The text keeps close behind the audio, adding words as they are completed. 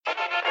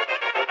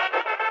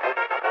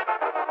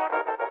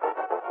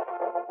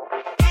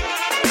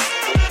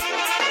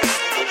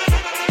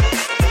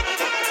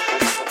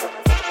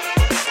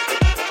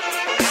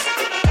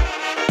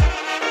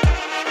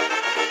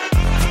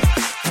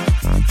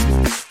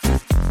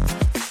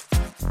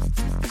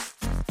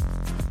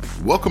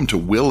Welcome to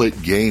Will It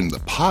Game, the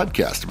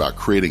podcast about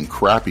creating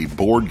crappy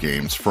board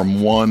games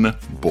from one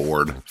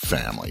board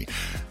family.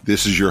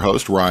 This is your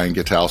host, Ryan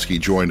Gutowski,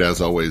 joined as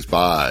always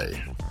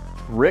by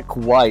Rick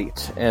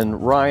White.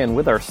 And Ryan,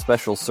 with our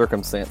special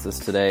circumstances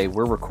today,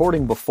 we're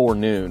recording before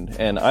noon,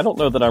 and I don't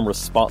know that I'm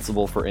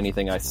responsible for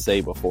anything I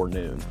say before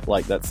noon.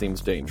 Like, that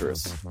seems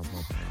dangerous.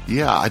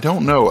 Yeah, I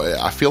don't know.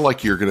 I feel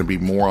like you're going to be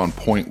more on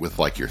point with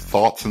like your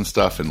thoughts and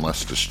stuff and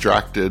less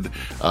distracted,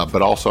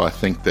 but also I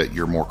think that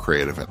you're more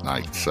creative at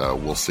night, so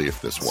we'll see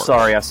if this works.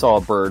 Sorry, I saw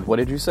a bird. What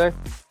did you say?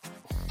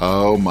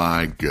 Oh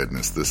my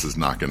goodness, this is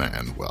not going to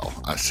end well.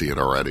 I see it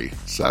already.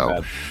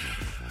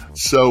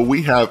 So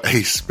we have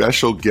a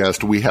special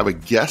guest. We have a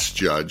guest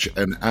judge,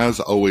 and as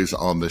always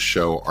on the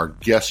show, our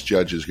guest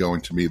judge is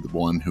going to be the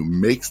one who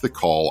makes the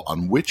call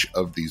on which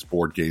of these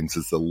board games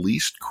is the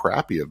least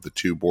crappy of the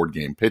two board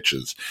game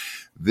pitches.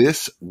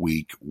 This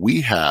week,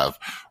 we have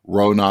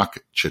Ronak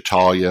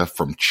Chitalia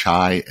from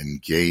Chai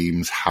and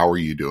Games. How are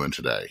you doing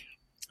today?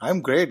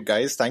 I'm great,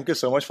 guys. Thank you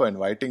so much for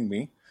inviting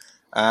me.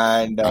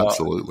 And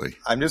Absolutely.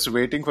 I'm just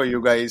waiting for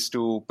you guys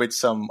to pitch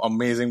some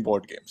amazing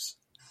board games.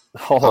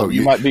 Oh,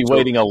 you might be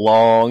waiting a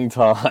long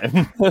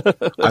time.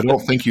 I don't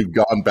think you've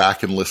gone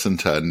back and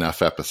listened to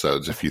enough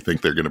episodes if you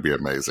think they're going to be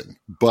amazing.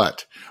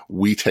 But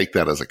we take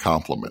that as a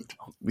compliment.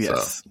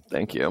 Yes,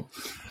 thank you.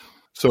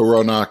 So,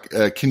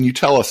 Ronak, can you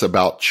tell us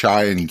about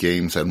Chai and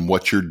Games and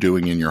what you're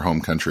doing in your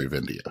home country of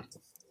India?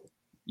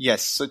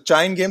 Yes, so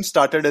Chai and Games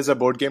started as a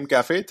board game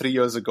cafe 3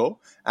 years ago.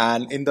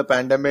 And in the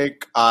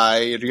pandemic,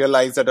 I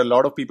realized that a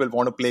lot of people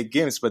want to play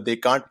games, but they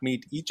can't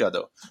meet each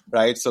other,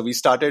 right? So we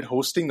started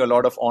hosting a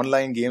lot of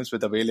online games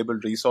with available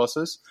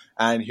resources.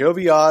 And here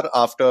we are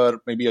after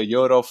maybe a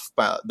year of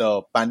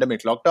the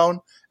pandemic lockdown.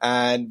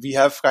 And we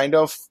have kind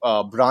of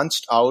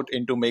branched out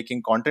into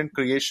making content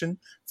creation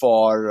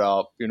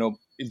for,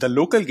 the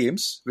local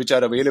games which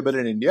are available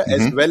in India,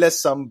 as well as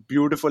some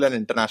beautiful and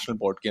international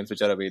board games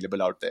which are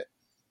available out there.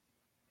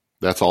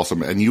 That's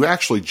awesome. And you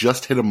actually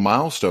just hit a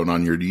milestone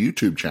on your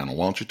YouTube channel.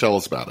 Why don't you tell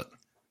us about it?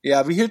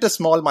 Yeah, we hit a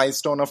small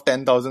milestone of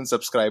 10,000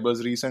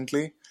 subscribers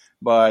recently.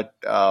 But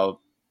I'm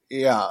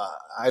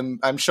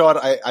sure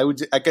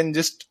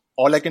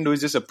all I can do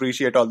is just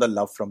appreciate all the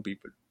love from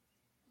people.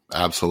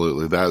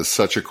 Absolutely. That is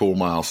such a cool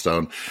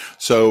milestone.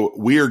 So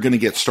we are going to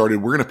get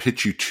started. We're going to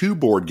pitch you two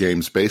board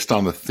games based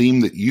on the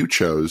theme that you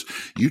chose.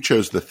 You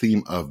chose the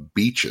theme of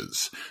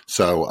beaches.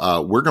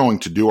 So we're going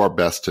to do our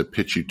best to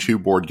pitch you two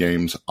board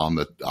games on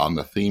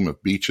the theme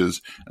of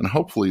beaches, and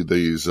hopefully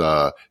these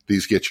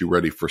get you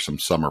ready for some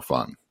summer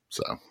fun.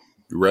 So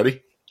you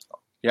ready?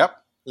 Yep.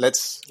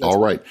 Let's All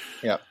right.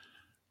 Yeah.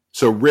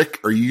 So Rick,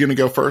 are you going to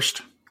go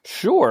first?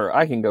 Sure,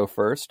 I can go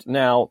first.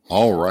 Now.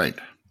 All right.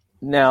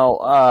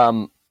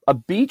 Now, a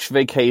beach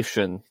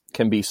vacation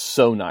can be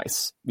so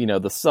nice. You know,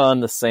 the sun,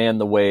 the sand,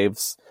 the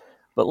waves.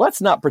 But let's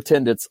not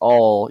pretend it's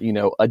all,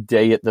 a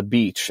day at the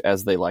beach,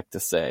 as they like to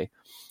say.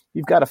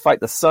 You've got to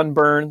fight the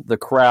sunburn, the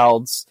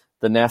crowds,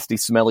 the nasty,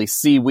 smelly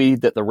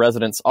seaweed that the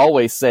residents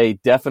always say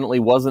definitely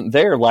wasn't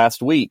there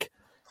last week.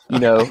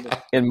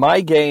 In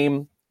my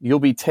game, you'll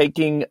be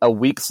taking a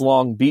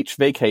weeks-long beach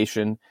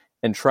vacation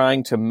and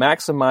trying to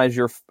maximize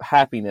your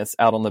happiness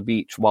out on the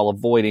beach while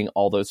avoiding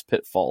all those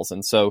pitfalls.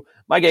 And so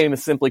my game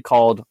is simply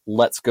called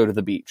Let's Go to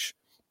the Beach.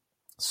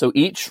 So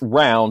each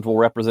round will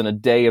represent a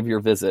day of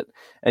your visit,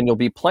 and you'll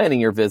be planning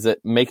your visit,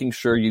 making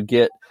sure you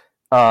get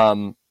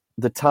the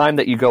time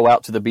that you go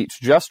out to the beach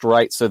just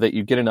right so that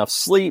you get enough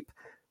sleep,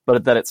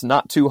 but that it's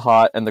not too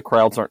hot and the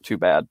crowds aren't too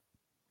bad.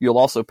 You'll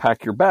also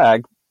pack your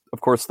bag.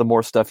 Of course, the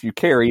more stuff you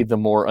carry, the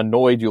more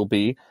annoyed you'll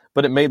be,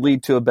 but it may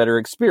lead to a better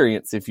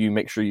experience if you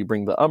make sure you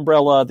bring the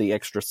umbrella, the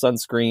extra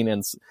sunscreen,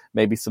 and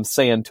maybe some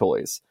sand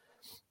toys.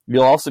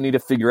 You'll also need to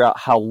figure out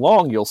how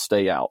long you'll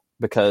stay out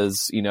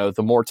because,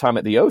 the more time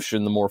at the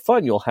ocean, the more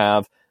fun you'll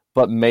have,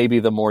 but maybe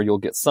the more you'll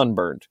get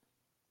sunburned.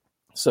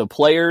 So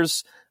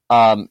players,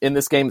 in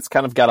this game, it's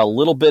kind of got a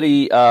little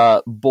bitty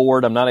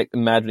board. I'm not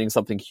imagining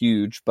something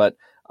huge, but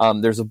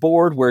there's a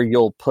board where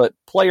you'll put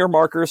player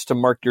markers to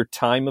mark your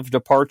time of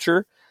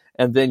departure,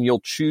 and then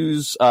you'll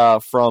choose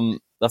from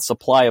a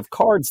supply of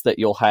cards that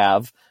you'll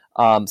have.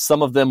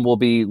 Some of them will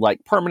be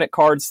like permanent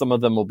cards. Some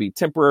of them will be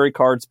temporary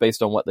cards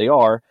based on what they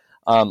are.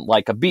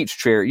 Like a beach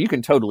chair. You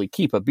can totally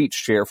keep a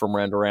beach chair from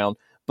round to round,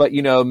 but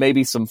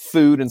maybe some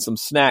food and some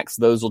snacks,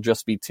 those will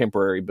just be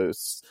temporary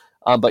boosts.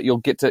 But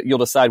you'll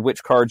decide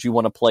which cards you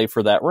want to play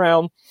for that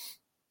round.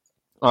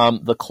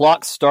 The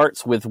clock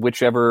starts with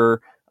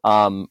whichever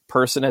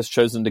person has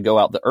chosen to go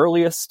out the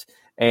earliest.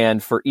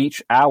 And for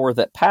each hour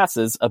that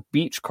passes, a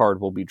beach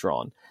card will be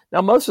drawn.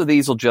 Now, most of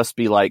these will just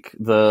be like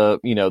the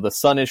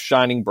sun is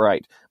shining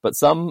bright, but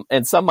some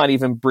might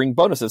even bring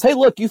bonuses. Hey,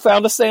 look, you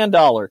found a sand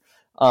dollar.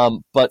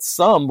 But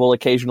some will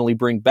occasionally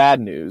bring bad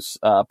news.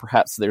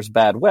 Perhaps there's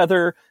bad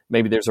weather.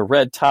 Maybe there's a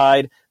red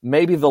tide.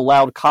 Maybe the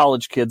loud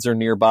college kids are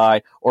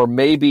nearby, or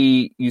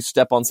maybe you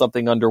step on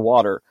something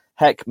underwater.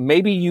 Heck,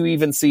 maybe you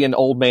even see an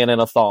old man in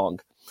a thong.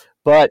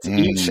 but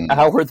each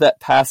hour that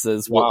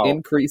passes will Wow.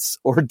 increase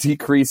or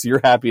decrease your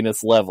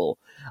happiness level.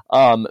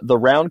 The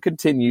round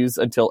continues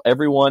until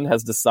everyone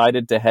has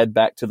decided to head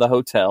back to the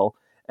hotel,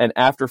 and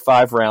after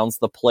 5 rounds,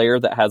 the player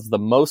that has the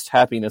most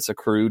happiness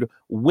accrued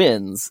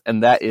wins,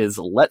 and that is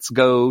Let's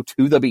Go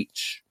to the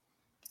Beach.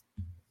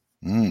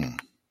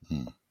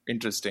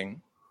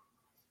 Interesting.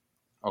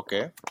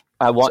 Okay.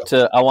 I want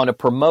to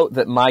promote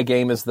that my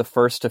game is the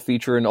first to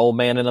feature an old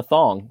man in a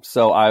thong,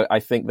 so I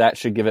think that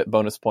should give it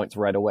bonus points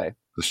right away.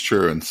 That's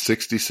true. In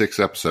 66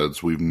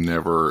 episodes, we've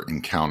never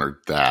encountered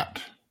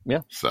that.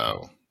 Yeah.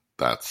 So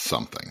that's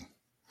something.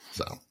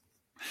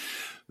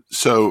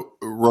 So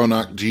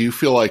Ronak, do you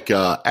feel like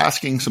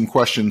asking some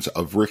questions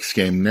of Rick's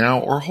game now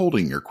or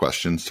holding your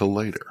questions till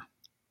later?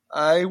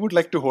 I would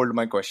like to hold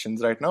my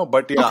questions right now,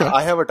 but yeah, Okay.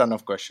 I have a ton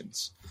of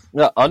questions.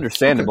 Yeah,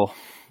 understandable. Okay.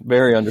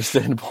 Very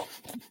understandable.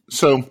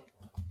 So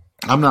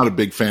I'm not a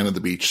big fan of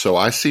the beach, so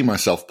I see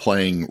myself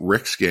playing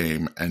Rick's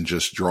game and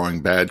just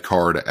drawing bad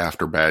card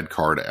after bad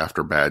card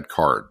after bad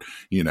card.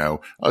 You know,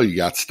 oh, you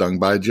got stung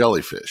by a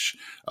jellyfish.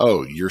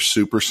 Oh, you're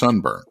super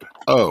sunburned.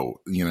 Oh,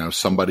 you know,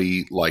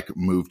 somebody like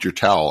moved your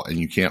towel and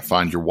you can't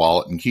find your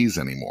wallet and keys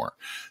anymore.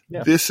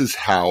 Yeah. This is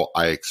how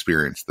I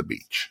experience the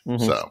beach.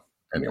 Mm-hmm. So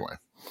anyway.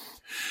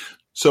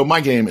 So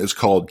my game is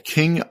called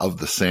King of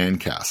the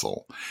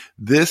Sandcastle.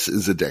 This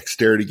is a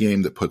dexterity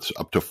game that puts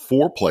up to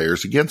 4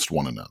 players against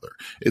one another.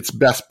 It's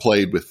best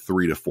played with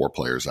 3 to 4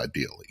 players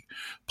ideally.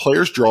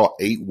 Players draw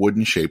 8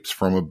 wooden shapes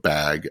from a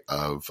bag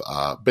of,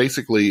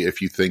 basically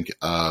if you think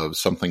of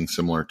something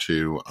similar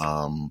to,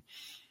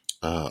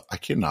 I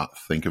cannot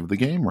think of the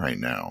game right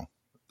now.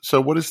 So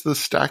what is the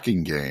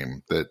stacking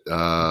game that,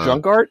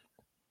 Junk Art?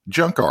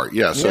 Junk art,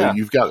 yeah. So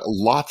you've got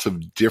lots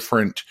of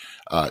different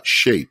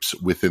shapes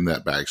within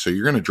that bag. So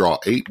you're going to draw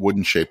 8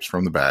 wooden shapes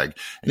from the bag,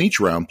 and each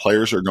round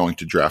players are going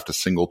to draft a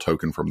single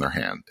token from their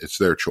hand. It's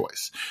their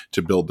choice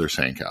to build their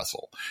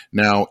sandcastle.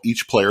 Now,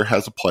 each player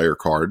has a player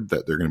card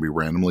that they're going to be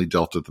randomly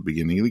dealt at the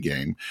beginning of the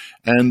game,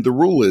 and the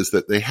rule is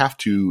that they have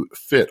to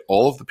fit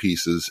all of the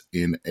pieces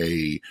in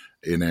a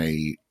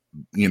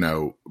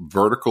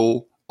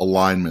vertical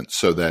alignment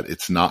so that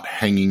it's not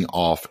hanging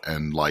off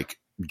and like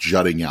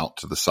jutting out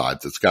to the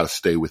sides. It's got to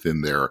stay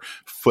within their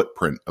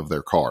footprint of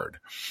their card.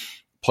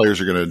 Players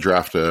are going to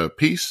draft a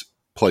piece,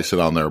 place it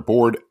on their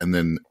board, and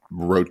then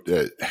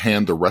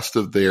hand the rest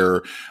of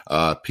their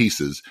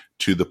pieces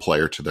to the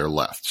player to their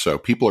left. So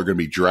people are going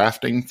to be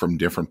drafting from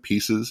different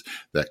pieces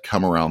that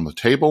come around the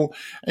table,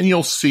 and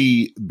you'll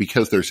see,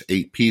 because there's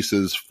 8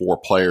 pieces, 4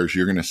 players,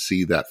 you're going to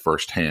see that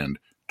first hand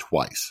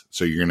twice.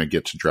 So you're going to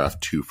get to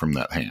draft 2 from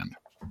that hand.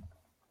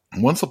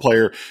 Once a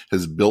player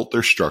has built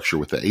their structure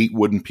with the 8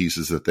 wooden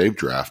pieces that they've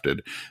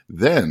drafted,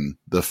 then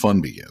the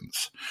fun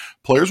begins.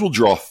 Players will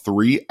draw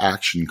 3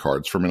 action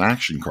cards from an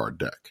action card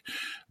deck.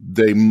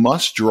 They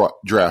must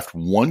draft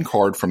 1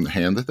 card from the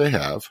hand that they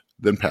have,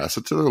 then pass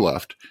it to their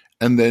left,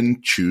 and then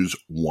choose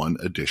 1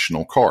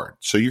 additional card.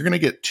 So you're going to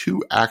get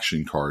 2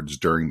 action cards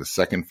during the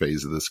second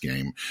phase of this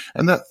game,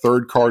 and that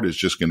third card is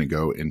just going to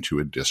go into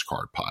a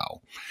discard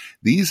pile.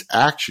 These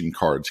action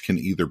cards can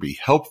either be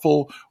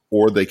helpful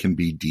or they can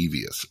be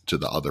devious to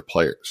the other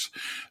players.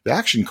 The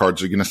action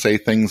cards are going to say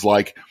things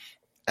like,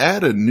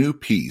 add a new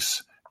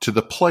piece to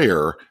the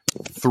player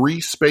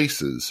 3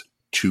 spaces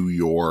to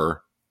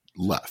your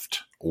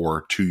left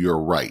or to your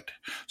right.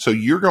 So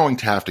you're going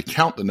to have to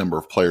count the number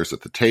of players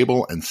at the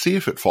table and see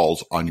if it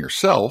falls on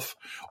yourself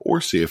or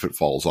see if it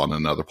falls on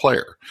another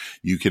player.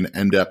 You can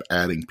end up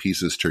adding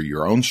pieces to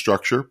your own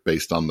structure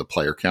based on the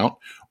player count,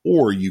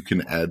 or you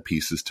can add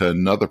pieces to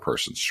another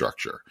person's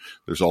structure.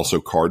 There's also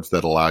cards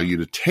that allow you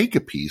to take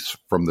a piece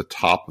from the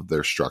top of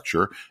their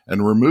structure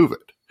and remove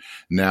it.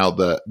 Now,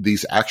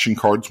 these action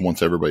cards,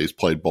 once everybody's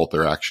played both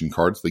their action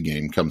cards, the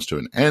game comes to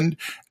an end,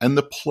 and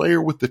the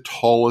player with the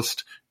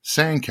tallest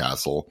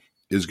sandcastle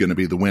is going to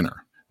be the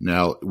winner.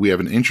 Now, we have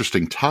an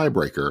interesting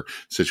tiebreaker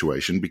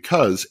situation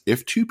because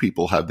if 2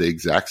 people have the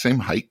exact same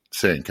height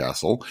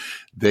sandcastle,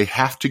 they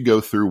have to go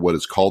through what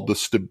is called the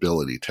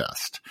stability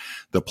test.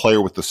 The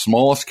player with the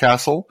smallest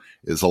castle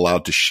is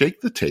allowed to shake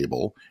the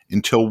table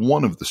until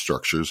one of the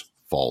structures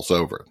falls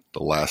over.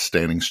 The last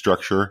standing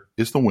structure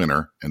is the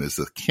winner and is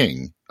the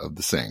king of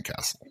the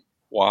sandcastle.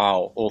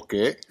 Wow,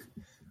 okay.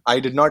 I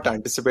did not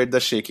anticipate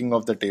the shaking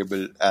of the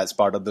table as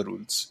part of the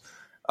rules.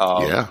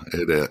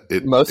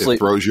 It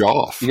throws you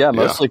off. Yeah,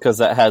 mostly because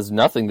that has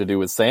nothing to do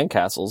with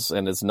sandcastles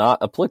and is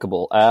not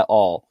applicable at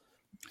all.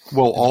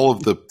 Well, all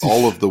of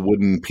the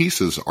wooden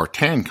pieces are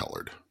tan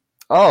colored.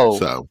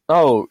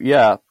 Oh,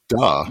 yeah.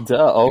 Duh.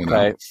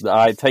 Okay,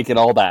 I take it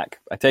all back.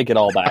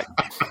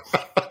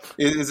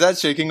 Is that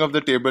shaking of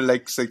the table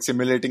like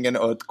simulating an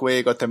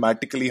earthquake, or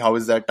thematically, how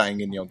is that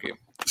tying in your game?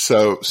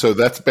 So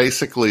that's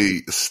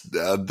basically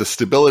the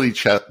stability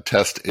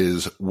test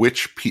is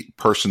which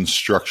person's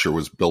structure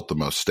was built the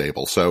most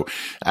stable. So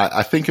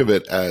I think of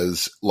it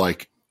as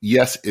like,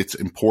 yes, it's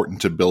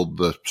important to build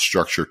the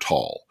structure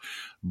tall,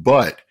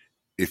 but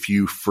if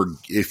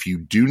you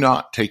do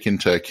not take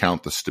into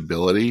account the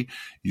stability,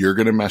 you're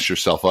going to mess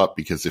yourself up,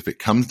 because if it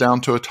comes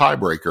down to a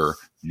tiebreaker,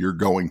 you're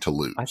going to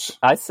lose.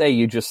 I say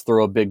you just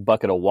throw a big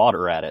bucket of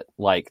water at it.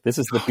 Like, this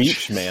is the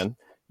beach, man.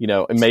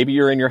 And maybe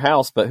you're in your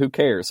house, but who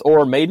cares?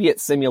 Or maybe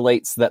it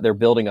simulates that they're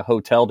building a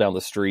hotel down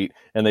the street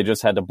and they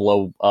just had to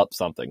blow up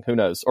something. Who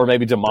knows? Or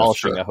maybe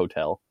demolishing a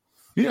hotel.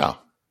 Yeah,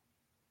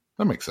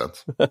 that makes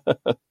sense.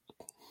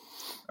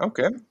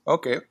 Okay.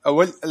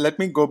 Well, let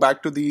me go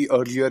back to the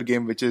earlier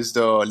game, which is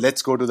the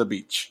Let's Go to the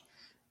Beach,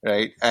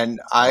 right?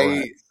 And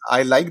I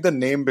like the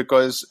name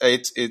because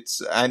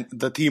it's and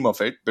the theme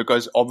of it,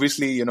 because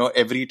obviously,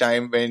 every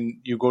time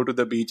when you go to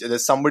the beach,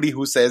 there's somebody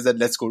who says that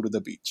let's go to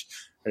the beach,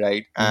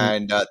 right?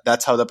 And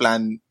that's how the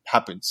plan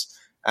happens.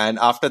 And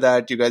after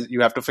that, you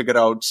have to figure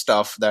out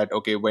stuff that,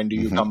 okay, when do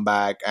you come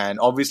back?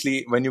 And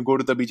obviously, when you go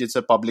to the beach, it's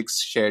a public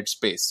shared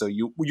space. So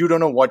you don't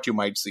know what you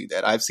might see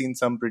there. I've seen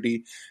some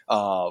pretty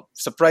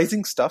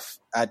surprising stuff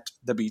at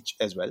the beach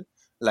as well,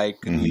 like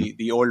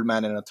the old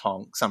man in a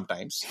thong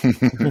sometimes.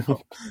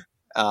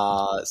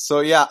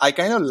 So yeah, I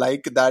kind of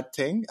like that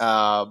thing.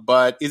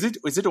 But is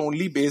it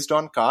only based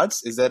on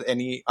cards? Is there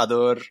any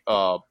other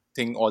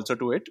thing also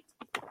to it?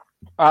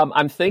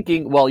 I'm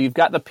thinking, well, you've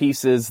got the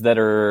pieces that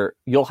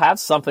you'll have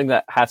something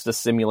that has to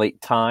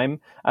simulate time.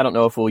 I don't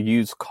know if we'll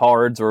use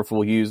cards or if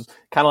we'll use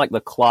kind of like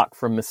the clock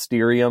from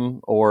Mysterium,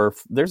 or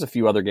there's a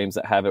few other games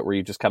that have it where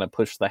you just kind of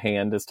push the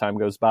hand as time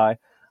goes by.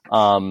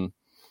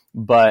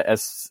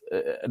 But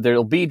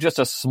there'll be just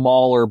a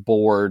smaller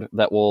board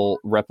that will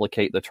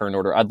replicate the turn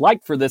order. I'd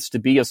like for this to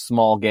be a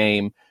small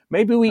game.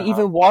 Maybe we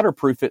even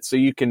waterproof it so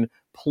you can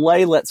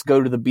play Let's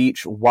Go to the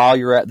Beach while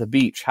you're at the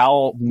beach.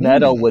 How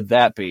meta would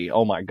that be?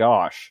 Oh my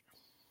gosh.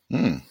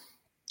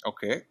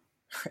 Okay.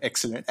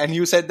 Excellent. And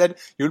you said that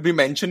you'll be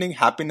mentioning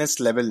happiness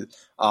level.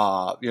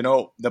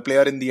 The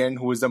player in the end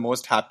who is the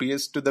most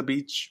happiest to the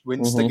beach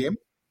wins the game.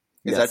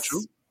 Is that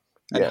true?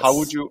 And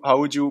how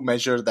would you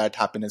measure that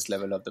happiness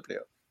level of the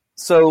player?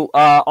 So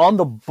on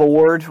the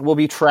board will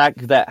be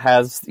tracked that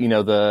has,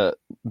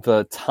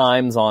 the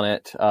times on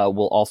it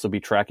will also be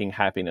tracking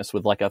happiness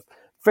with like a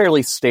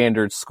fairly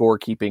standard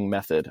scorekeeping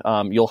method.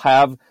 You'll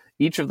have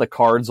each of the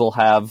cards will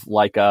have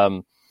like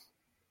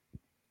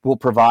will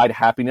provide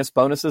happiness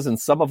bonuses, and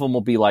some of them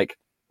will be like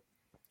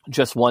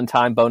just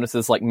one-time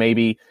bonuses. Like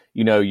maybe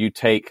you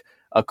take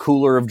a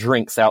cooler of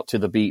drinks out to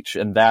the beach,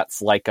 and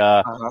that's like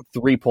a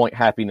 3-point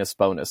happiness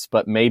bonus.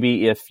 But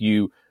maybe if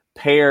you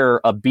pair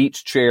a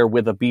beach chair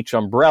with a beach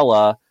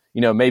umbrella,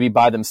 maybe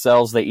by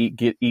themselves they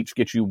each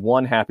get you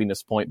 1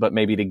 happiness point, but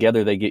maybe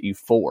together they get you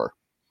 4.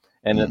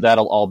 And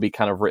that'll all be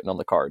kind of written on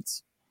the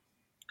cards.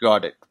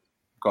 Got it.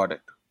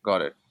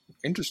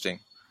 Interesting.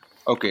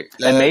 Okay.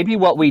 And maybe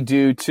what we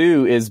do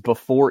too is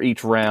before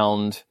each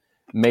round,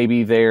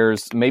 maybe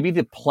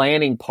the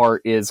planning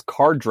part is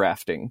card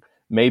drafting.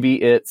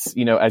 Maybe it's,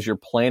 as you're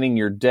planning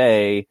your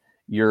day,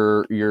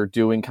 you're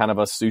doing kind of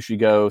a Sushi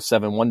Go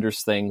 7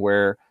 Wonders thing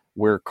where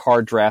we're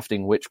card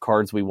drafting which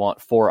cards we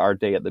want for our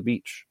day at the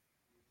beach.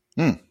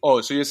 Oh,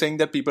 so you're saying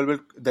that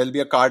there'll be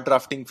a card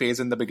drafting phase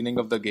in the beginning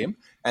of the game,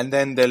 and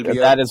then there'll be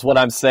that is what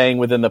I'm saying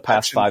within the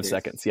past 5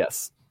 seconds.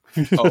 Yes.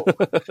 Oh,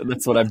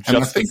 that's what I've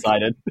just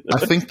decided.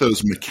 I think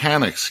those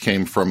mechanics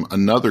came from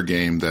another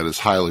game that is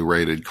highly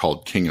rated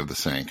called King of the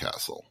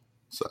Sandcastle.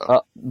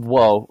 So,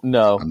 whoa,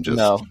 no,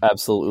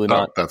 absolutely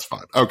not. That's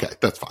fine. Okay,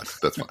 that's fine.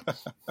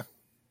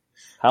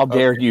 How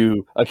dare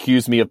you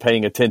accuse me of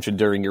paying attention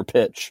during your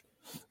pitch?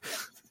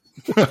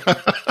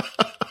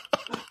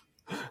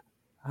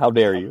 How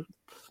dare you?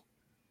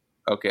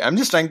 Okay, I'm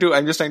just trying to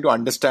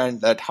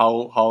understand that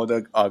how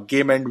the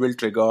game end will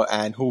trigger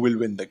and who will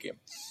win the game.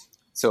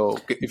 So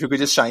if you could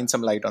just shine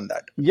some light on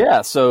that.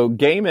 Yeah, so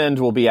game end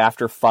will be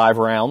after 5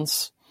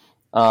 rounds.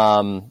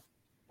 And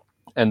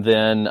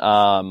then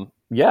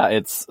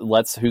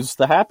it's who's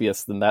the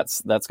happiest, then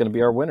that's going to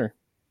be our winner.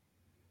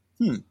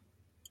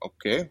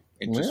 Okay,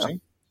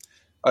 interesting.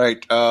 Yeah. All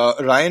right,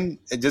 Ryan,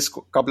 just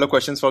a couple of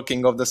questions for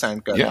King of the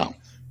Sandcastle.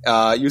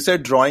 Yeah. You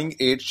said drawing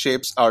 8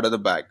 shapes out of the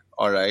bag.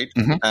 All right.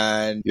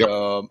 And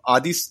are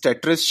these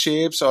Tetris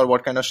shapes, or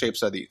what kind of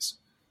shapes are these?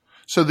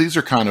 So these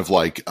are kind of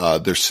like,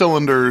 they're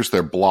cylinders,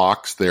 they're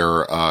blocks,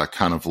 they're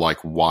kind of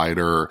like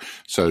wider.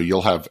 So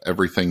you'll have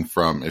everything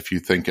from, if you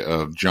think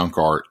of junk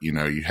art,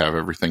 you have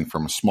everything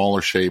from a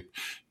smaller shape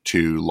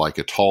to like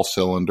a tall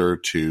cylinder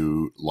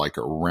to like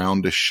a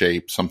roundish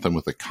shape, something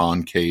with a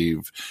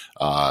concave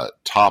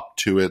top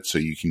to it, so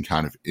you can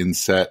kind of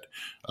inset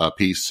a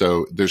piece.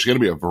 So there's going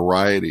to be a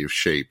variety of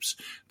shapes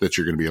that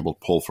you're going to be able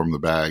to pull from the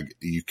bag.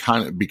 You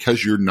kind of,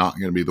 because you're not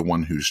going to be the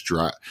one who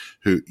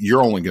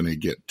you're only going to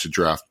get to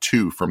draft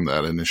 2 from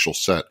that initial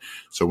set.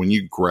 So when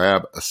you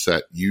grab a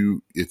set,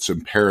 it's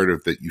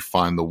imperative that you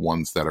find the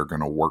ones that are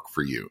going to work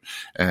for you.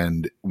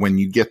 And when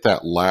you get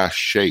that last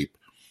shape,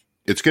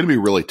 it's going to be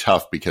really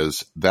tough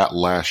because that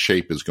last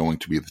shape is going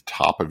to be the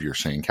top of your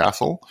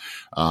sandcastle.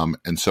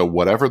 And so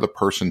whatever the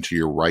person to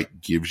your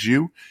right gives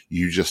you,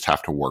 you just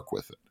have to work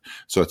with it.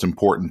 So it's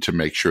important to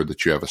make sure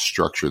that you have a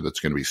structure that's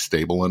going to be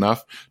stable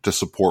enough to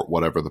support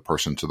whatever the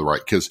person to the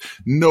right, because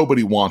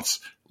nobody wants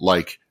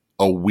like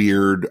a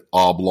weird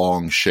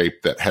oblong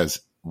shape that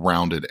has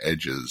rounded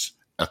edges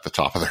at the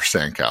top of their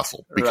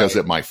sandcastle, because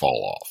it might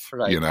fall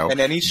off, you know, and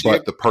any shape,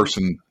 but the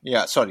person,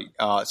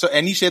 so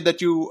any shape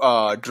that you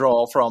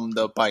draw from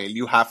the pile,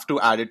 you have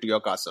to add it to your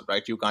castle,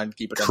 right? You can't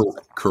keep it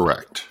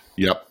correct.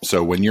 Yep.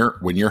 So when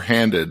you're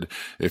handed,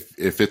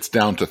 if it's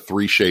down to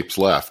 3 shapes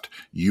left,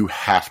 you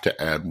have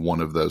to add one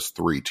of those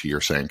 3 to your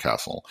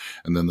sandcastle,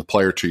 and then the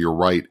player to your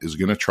right is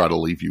going to try to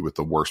leave you with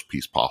the worst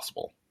piece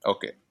possible.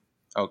 Okay.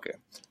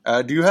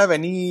 Do you have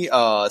any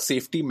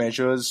safety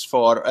measures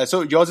for?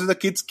 So yours is a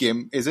kids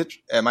game, is it?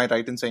 Am I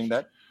right in saying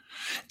that?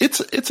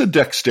 It's a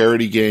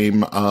dexterity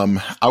game.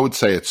 I would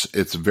say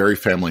it's very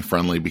family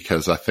friendly,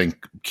 because I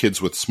think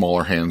kids with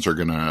smaller hands are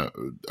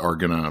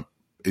gonna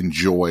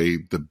enjoy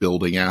the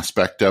building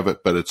aspect of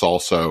it, but it's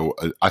also,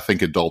 I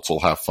think adults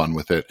will have fun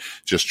with it,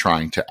 just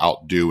trying to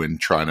outdo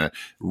and trying to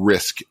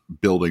risk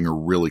building a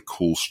really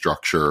cool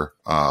structure,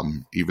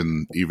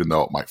 even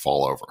though it might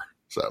fall over.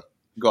 So.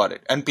 Got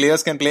it. And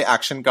players can play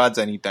action cards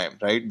anytime,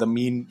 right? The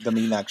mean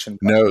action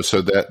card. No,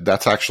 so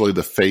that's actually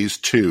the phase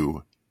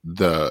 2.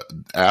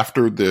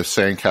 After the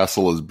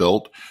sandcastle is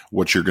built,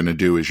 what you're going to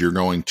do is you're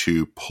going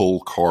to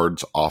pull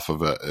cards off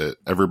of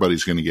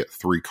everybody's going to get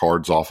 3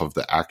 cards off of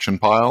the action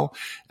pile,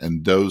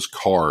 and those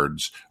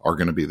cards are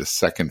going to be the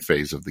second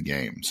phase of the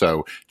game.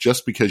 So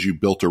just because you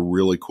built a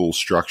really cool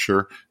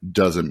structure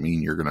doesn't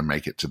mean you're going to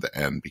make it to the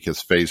end,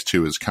 because phase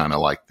 2 is kind of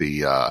like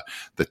the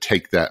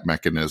take that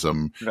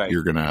mechanism. Right.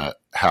 You're going to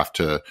have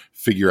to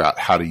figure out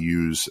how to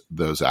use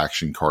those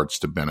action cards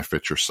to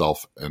benefit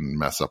yourself and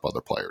mess up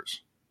other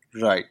players.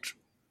 Right.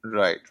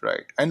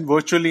 And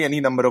virtually any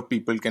number of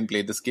people can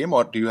play this game,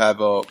 or do you have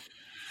a?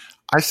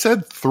 I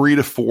said 3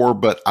 to 4,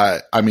 but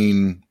I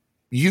mean,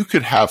 you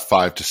could have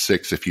 5 to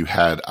 6 if you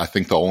had. I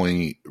think the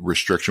only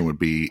restriction would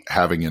be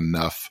having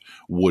enough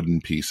wooden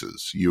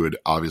pieces. You would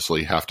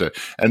obviously have to,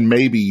 and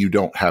maybe you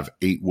don't have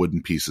 8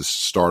 wooden pieces to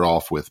start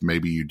off with.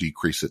 Maybe you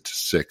decrease it to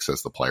 6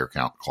 as the player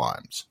count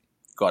climbs.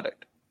 Got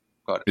it.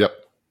 Yep.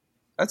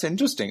 That's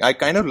interesting. I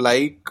kind of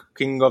like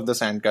King of the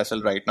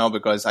Sandcastle right now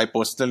because I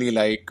personally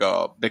like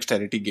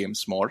dexterity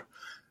games more.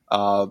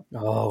 Oh,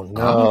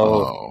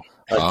 no.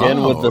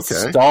 Again with the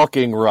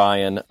stalking,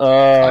 Ryan.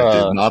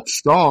 I did not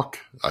stalk.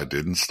 I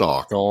didn't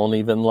stalk. Don't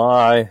even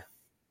lie.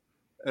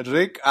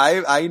 Rick,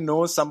 I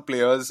know some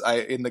players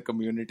in the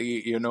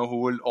community, who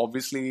will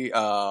obviously,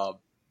 have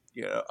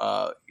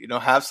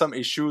some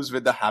issues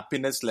with the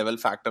happiness level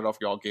factor of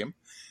your game.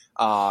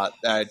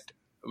 That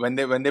when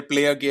they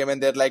play a game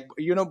and they're like,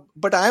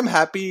 but I'm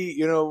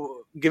happy,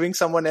 giving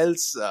someone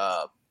else,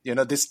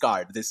 this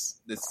card,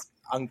 this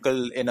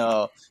uncle in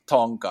a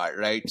thong card,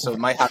 right? So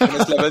my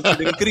happiness level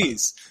should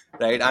increase,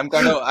 right?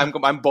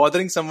 I'm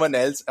bothering someone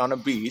else on a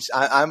beach.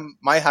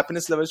 My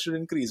happiness level should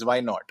increase. Why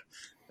not?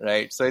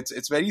 Right. So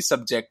it's very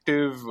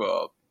subjective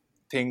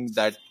thing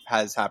that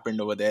has happened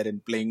over there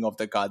in playing of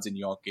the cards in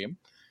your game.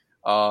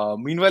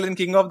 Meanwhile, in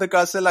King of the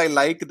Castle, I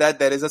like that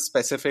there is a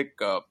specific,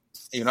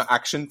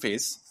 action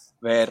phase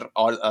where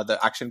the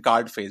action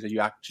card phase where you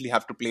actually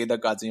have to play the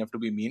cards and you have to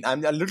be mean.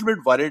 I'm a little bit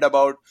worried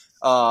about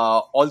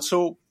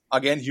also,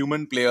 again,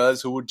 human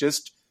players who would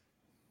just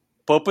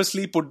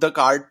purposely put the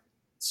card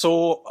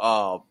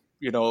so,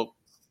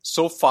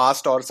 so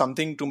fast or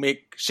something to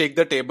shake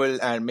the table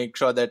and make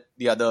sure that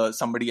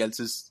somebody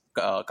else's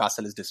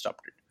castle is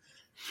disrupted.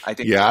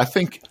 I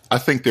think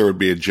there would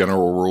be a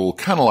general rule,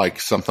 kind of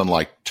like something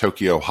like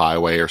Tokyo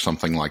Highway or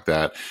something like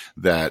that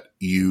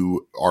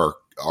you are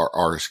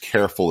as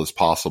careful as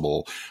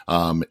possible.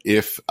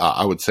 If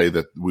I would say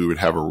that we would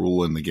have a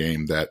rule in the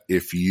game that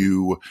if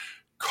you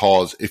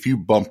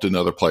bumped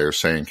another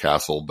player's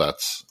sandcastle,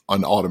 that's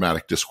an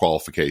automatic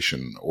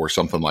disqualification or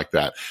something like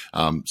that.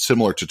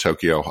 Similar to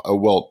Tokyo.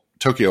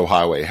 Tokyo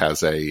Highway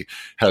has a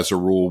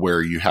rule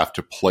where you have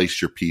to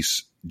place your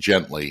piece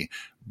gently,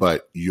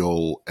 but if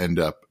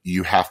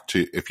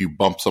you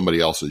bump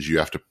somebody else's, you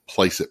have to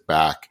place it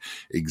back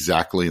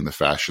exactly in the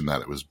fashion that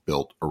it was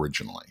built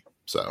originally.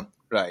 So.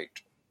 Right.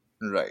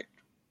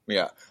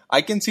 Yeah.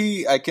 I can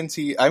see. I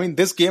mean,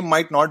 this game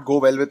might not go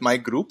well with my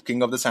group,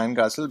 King of the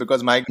Sandcastle,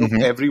 because my group,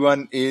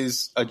 everyone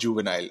is a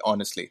juvenile,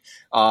 honestly.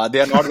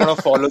 They are not going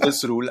to follow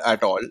this rule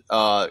at all.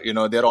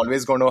 They're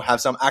always going to have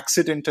some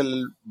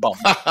accidental bump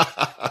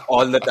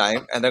all the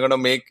time, and they're going to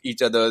make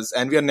each other's,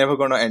 and we are never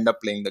going to end up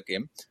playing the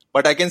game.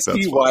 But I can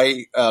see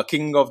why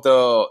King of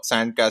the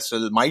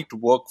Sandcastle might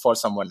work for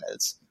someone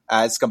else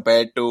as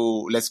compared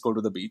to Let's Go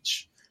to the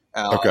Beach.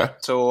 Okay.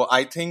 So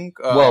I think...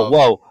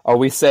 Whoa. Are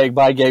we saying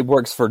my game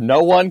works for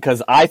no one?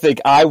 Because I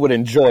think I would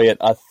enjoy it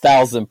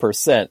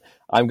 1,000%.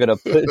 I'm going to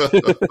put...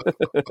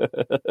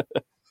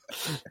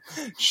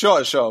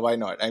 Sure. Why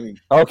not? I mean,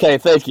 okay,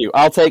 thank you.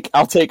 I'll take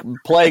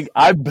playing.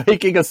 I'm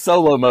making a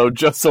solo mode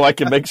just so I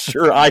can make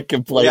sure I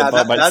can play it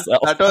by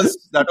myself.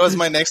 That was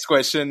my next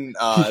question,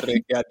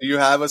 Rick. Yeah, do you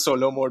have a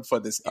solo mode for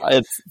this game?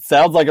 It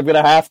sounds like I'm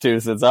gonna have to,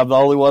 since I'm the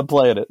only one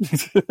playing it.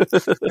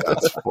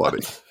 That's funny.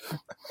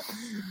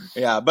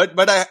 Yeah,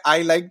 but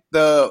I like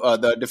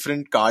the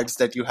different cards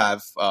that you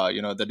have,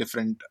 the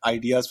different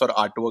ideas for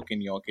artwork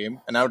in your game,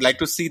 and I would like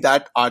to see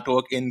that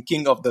artwork in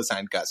King of the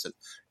Sandcastle.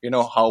 You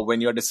know how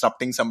when you're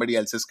disrupting somebody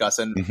else's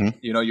castle,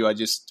 you are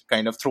just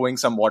kind of throwing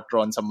some water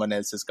on someone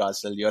else's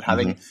castle. You're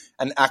having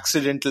an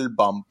accidental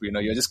bump.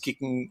 You're just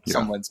kicking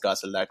someone's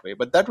castle that way.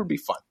 But that would be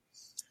fun.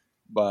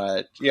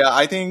 But yeah,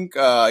 I think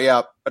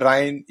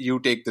Ryan, you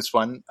take this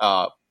one.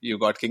 You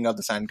got King of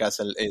the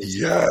Sandcastle.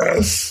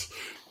 Yes.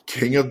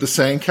 King of the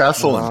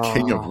Sandcastle and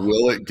King of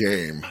Will It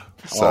game.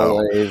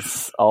 So.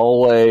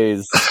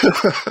 Always.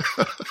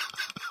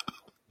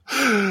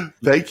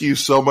 Thank you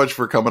so much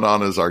for coming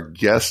on as our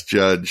guest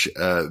judge.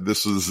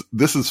 This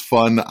is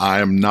fun. I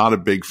am not a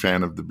big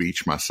fan of the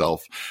beach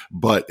myself,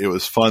 but it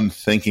was fun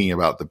thinking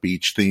about the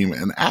beach theme.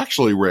 And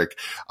actually, Rick,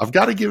 I've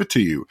got to give it to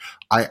you.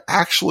 I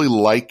actually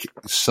like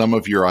some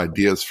of your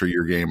ideas for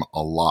your game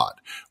a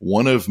lot.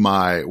 One of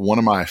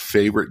my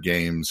favorite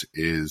games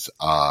is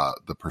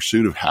The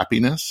Pursuit of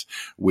Happiness,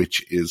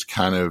 which is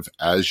kind of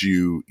as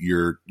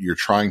you're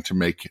trying to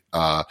make.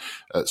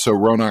 So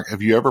Ronak,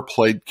 have you ever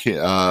played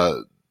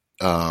Pursuit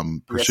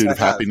of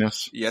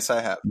Happiness? Yes, I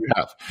have. You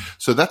have.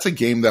 So that's a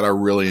game that I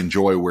really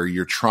enjoy, where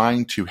you're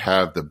trying to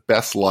have the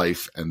best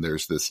life, and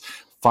there's this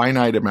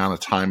finite amount of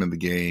time in the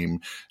game,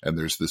 and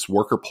there's this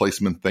worker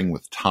placement thing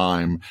with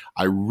time.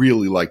 I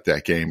really like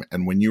that game.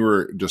 And when you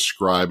were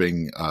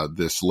describing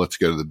this Let's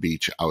Go to the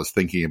Beach, I was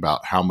thinking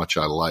about how much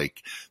I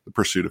like The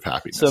Pursuit of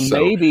Happiness. So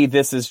maybe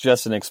this is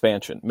just an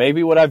expansion.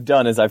 Maybe what I've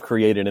done is I've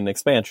created an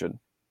expansion.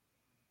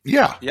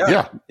 Yeah,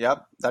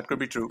 that could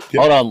be true.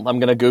 Yeah. Hold on, I'm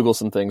going to Google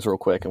some things real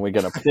quick, and we're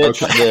going to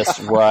pitch this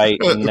right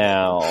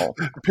now.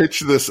 Pitch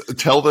this.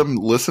 Tell them,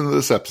 listen to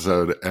this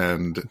episode,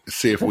 and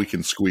see if we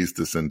can squeeze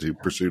this into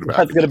Pursuit of Happiness.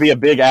 That's going to be a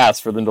big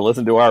ask for them to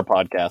listen to our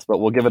podcast, but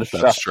we'll give it a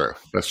shot.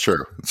 That's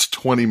true. It's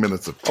 20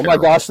 minutes of terror. Oh my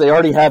gosh, they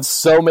already have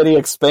so many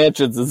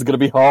expansions. This is going to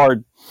be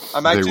hard.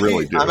 I'm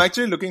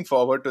actually looking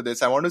forward to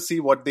this. I want to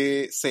see what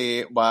they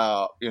say,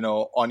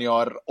 on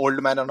your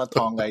old man on a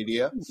thong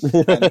idea.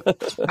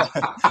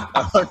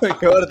 I want to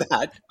hear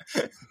that.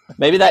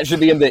 Maybe that should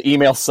be in the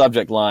email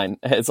subject line.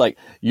 It's like,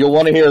 you'll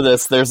want to hear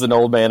this. There's an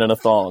old man in a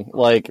thong.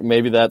 Like,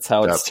 maybe that's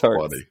how it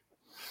starts. Funny.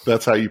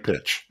 That's how you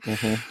pitch.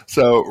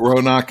 So,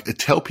 Ronak,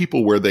 tell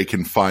people where they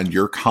can find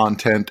your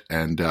content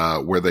and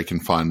where they can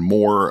find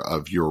more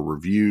of your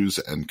reviews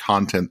and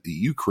content that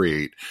you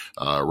create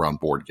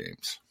around board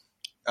games.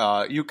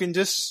 You can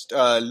just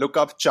look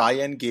up Chai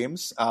and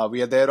Games.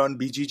 We are there on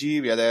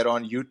BGG. We are there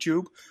on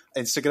YouTube,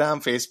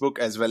 Instagram, Facebook,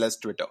 as well as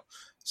Twitter.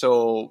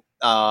 So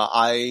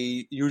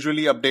I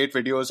usually update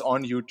videos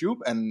on YouTube,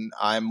 and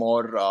I'm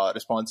more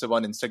responsive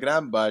on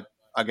Instagram. But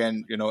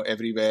again,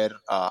 everywhere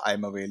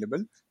I'm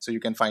available. So you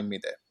can find me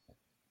there.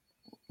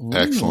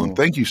 Excellent.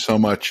 Thank you so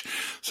much.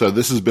 So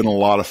this has been a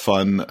lot of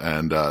fun,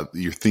 and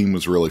your theme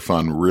was really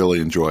fun. Really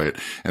enjoy it.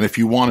 And if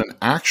you want an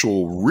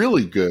actual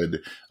really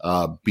good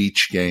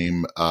beach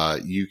game,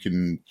 you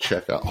can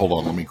check out. Hold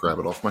on, let me grab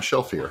it off my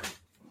shelf here.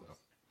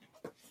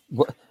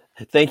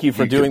 Thank you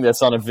for doing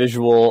this on an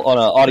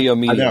audio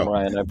medium,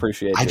 Ryan. I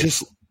appreciate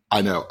it.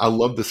 I know. I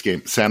love this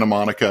game, Santa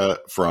Monica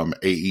from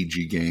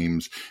AEG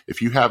Games.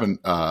 If you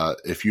haven't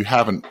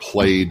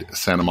played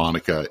Santa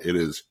Monica, it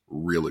is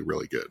really,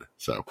 really good.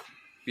 So.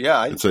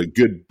 Yeah, it's a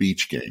good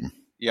beach game.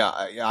 Yeah,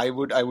 I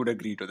would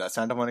agree to that.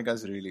 Santa Monica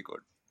is really good.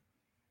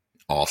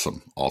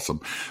 Awesome.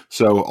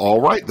 So, all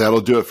right,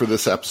 that'll do it for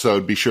this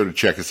episode. Be sure to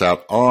check us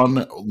out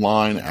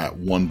online at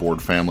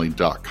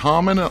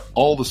oneboardfamily.com and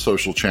all the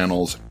social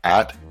channels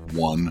at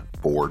One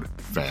Board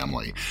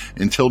Family.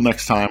 Until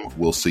next time,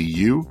 we'll see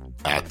you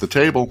at the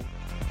table.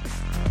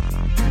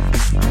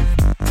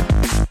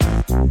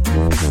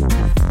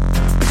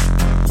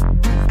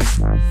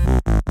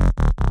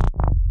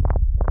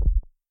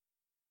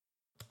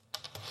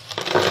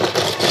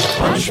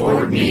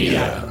 Punchboard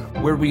Media,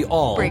 where we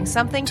all bring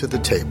something to the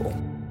table.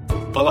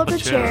 Pull up a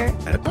chair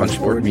at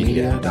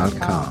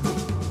punchboardmedia.com.